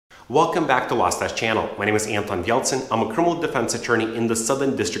Welcome back to Lost Dash Channel. My name is Anton Yeltsin. I'm a criminal defense attorney in the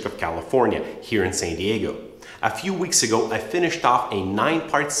Southern District of California, here in San Diego. A few weeks ago, I finished off a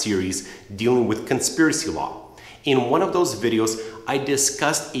 9-part series dealing with conspiracy law. In one of those videos, I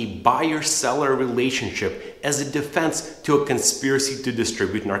discussed a buyer-seller relationship as a defense to a conspiracy to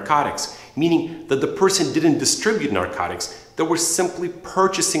distribute narcotics, meaning that the person didn't distribute narcotics, they were simply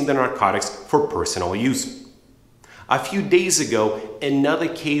purchasing the narcotics for personal use. A few days ago, another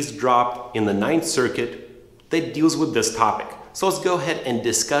case dropped in the 9th Circuit that deals with this topic. So let's go ahead and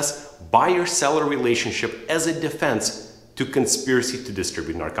discuss buyer-seller relationship as a defense to conspiracy to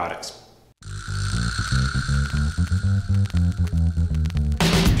distribute narcotics.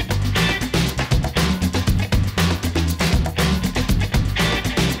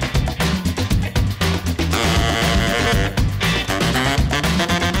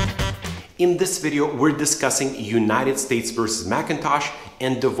 In this video, we're discussing United States versus McIntosh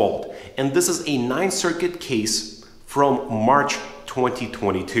and Devault, and this is a 9th Circuit case from March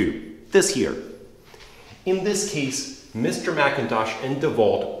 2022, this year. In this case, Mr. McIntosh and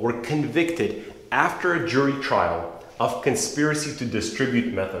Devault were convicted after a jury trial of conspiracy to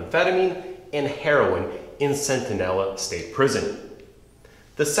distribute methamphetamine and heroin in Centinela State Prison.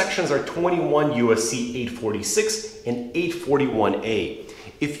 The sections are 21 U.S.C. 846 and 841A.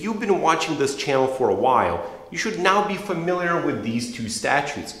 If you've been watching this channel for a while, you should now be familiar with these two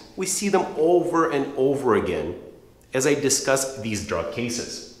statutes. We see them over and over again as I discuss these drug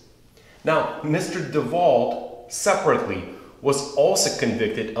cases. Now, Mr. Devault separately was also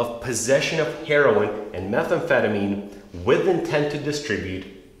convicted of possession of heroin and methamphetamine with intent to distribute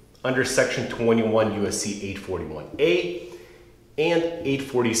under section 21 U.S.C. 841A and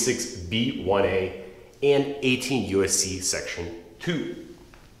 846B1A and 18 U.S.C. section 2.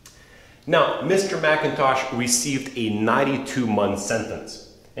 Now, Mr. McIntosh received a 92-month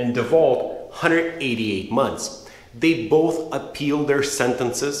sentence and Devault 188 months. They both appeal their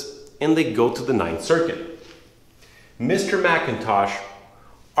sentences and they go to the 9th Circuit. Mr. McIntosh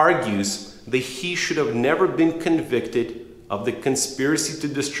argues that he should have never been convicted of the conspiracy to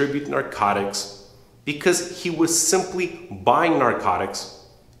distribute narcotics because he was simply buying narcotics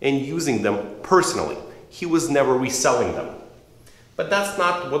and using them personally. He was never reselling them. But that's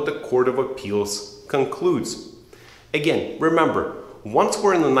not what the Court of Appeals concludes. Again, remember, once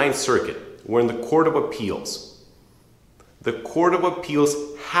we're in the 9th Circuit, we're in the Court of Appeals. The Court of Appeals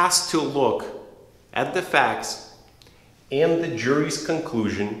has to look at the facts and the jury's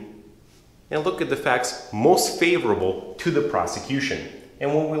conclusion and look at the facts most favorable to the prosecution.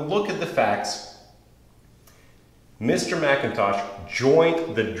 And when we look at the facts, Mr. McIntosh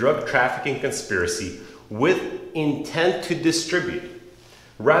joined the drug trafficking conspiracy with intent to distribute,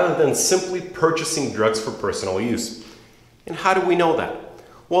 rather than simply purchasing drugs for personal use. And how do we know that?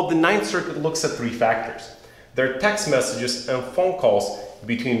 Well, the 9th Circuit looks at 3 factors. There are text messages and phone calls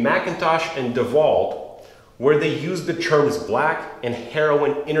between McIntosh and Devault where they use the terms black and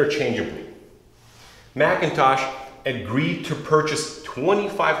heroin interchangeably. McIntosh agreed to purchase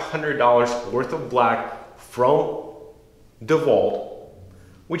 $2,500 worth of black from Devault,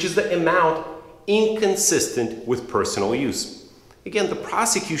 which is the amount inconsistent with personal use. Again, the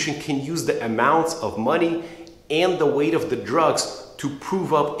prosecution can use the amounts of money and the weight of the drugs to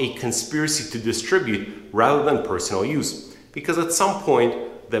prove up a conspiracy to distribute rather than personal use. Because at some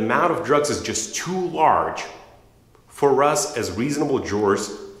point, the amount of drugs is just too large for us as reasonable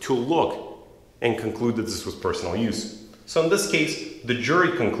jurors to look and conclude that this was personal use. So in this case, the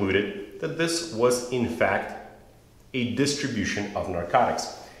jury concluded that this was in fact a distribution of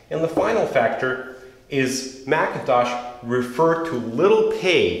narcotics. And the final factor is McIntosh referred to little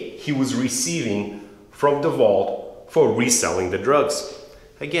pay he was receiving from Devault for reselling the drugs.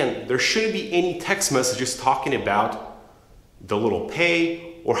 Again, there shouldn't be any text messages talking about the little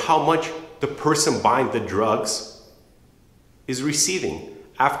pay or how much the person buying the drugs is receiving.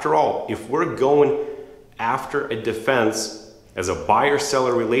 After all, if we're going after a defense as a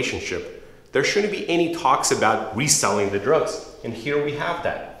buyer-seller relationship, there shouldn't be any talks about reselling the drugs. And here we have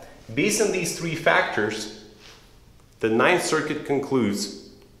that. Based on these 3 factors, the 9th Circuit concludes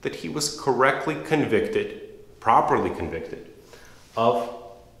that he was correctly convicted, properly convicted, of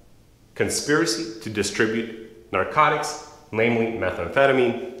conspiracy to distribute narcotics, namely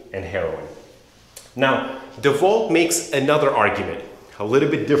methamphetamine and heroin. Now, Devault makes another argument, a little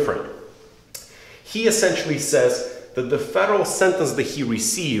bit different. He essentially says that the federal sentence that he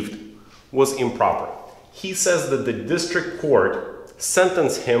received was improper. He says that the district court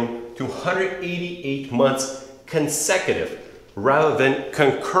sentenced him to 188 months consecutive rather than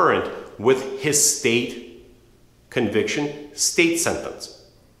concurrent with his state conviction, state sentence.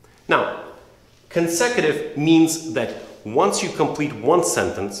 Now, consecutive means that once you complete one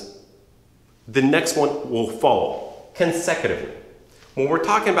sentence, the next one will follow consecutively. When we're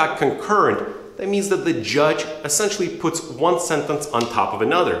talking about concurrent, that means that the judge essentially puts one sentence on top of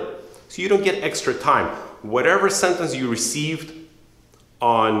another. So you don't get extra time. Whatever sentence you received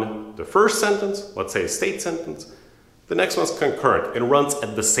on the first sentence, let's say a state sentence, the next one's concurrent. It runs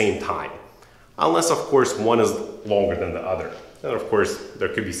at the same time. Unless, of course, one is longer than the other. And of course, there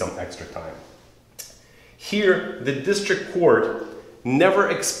could be some extra time. Here, the district court never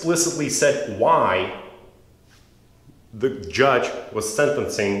explicitly said why the judge was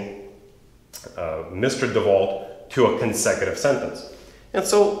sentencing Mr. Devault to a consecutive sentence. And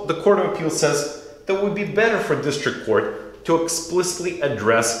so the Court of Appeals says that it would be better for district court to explicitly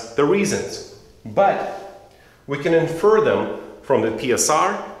address the reasons. But we can infer them from the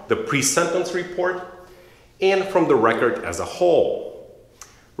PSR, the pre-sentence report, and from the record as a whole.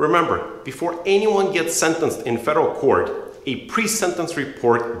 Remember, before anyone gets sentenced in federal court, a pre-sentence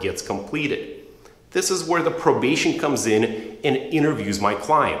report gets completed. This is where the probation comes in and interviews my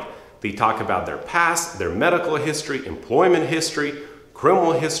client. They talk about their past, their medical history, employment history,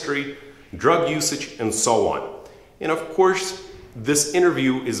 criminal history, drug usage, and so on. And of course, this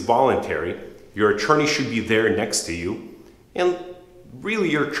interview is voluntary. Your attorney should be there next to you. And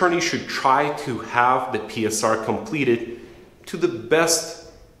really, your attorney should try to have the PSR completed to the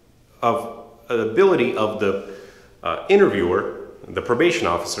best of ability of the interviewer, the probation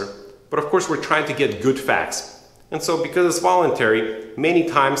officer. But of course, we're trying to get good facts. And so because it's voluntary, many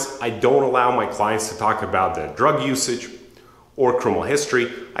times I don't allow my clients to talk about the drug usage or criminal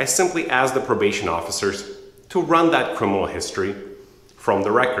history. I simply ask the probation officers to run that criminal history from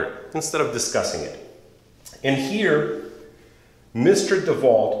the record instead of discussing it. And here, Mr.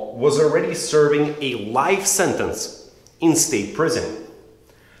 Devault was already serving a life sentence in state prison.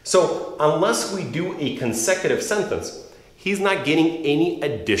 So unless we do a consecutive sentence, he's not getting any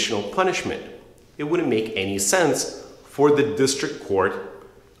additional punishment. It wouldn't make any sense for the district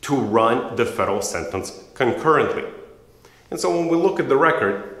court to run the federal sentence concurrently. And so when we look at the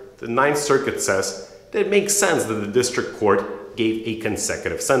record, the Ninth Circuit says that it makes sense that the district court gave a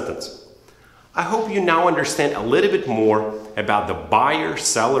consecutive sentence. I hope you now understand a little bit more about the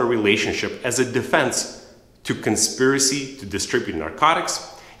buyer-seller relationship as a defense to conspiracy to distribute narcotics.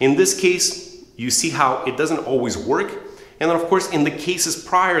 In this case, you see how it doesn't always work. And then of course, in the cases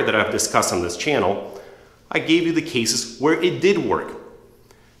prior that I've discussed on this channel, I gave you the cases where it did work.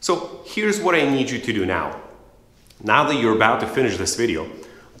 So here's what I need you to do now. Now that you're about to finish this video,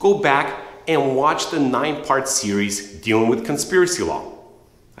 go back and watch the 9-part series dealing with conspiracy law.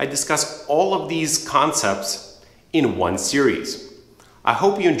 I discuss all of these concepts in one series. I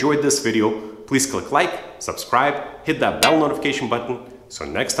hope you enjoyed this video. Please click like, subscribe, hit that bell notification button, so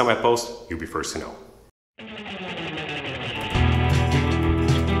next time I post, you'll be first to know.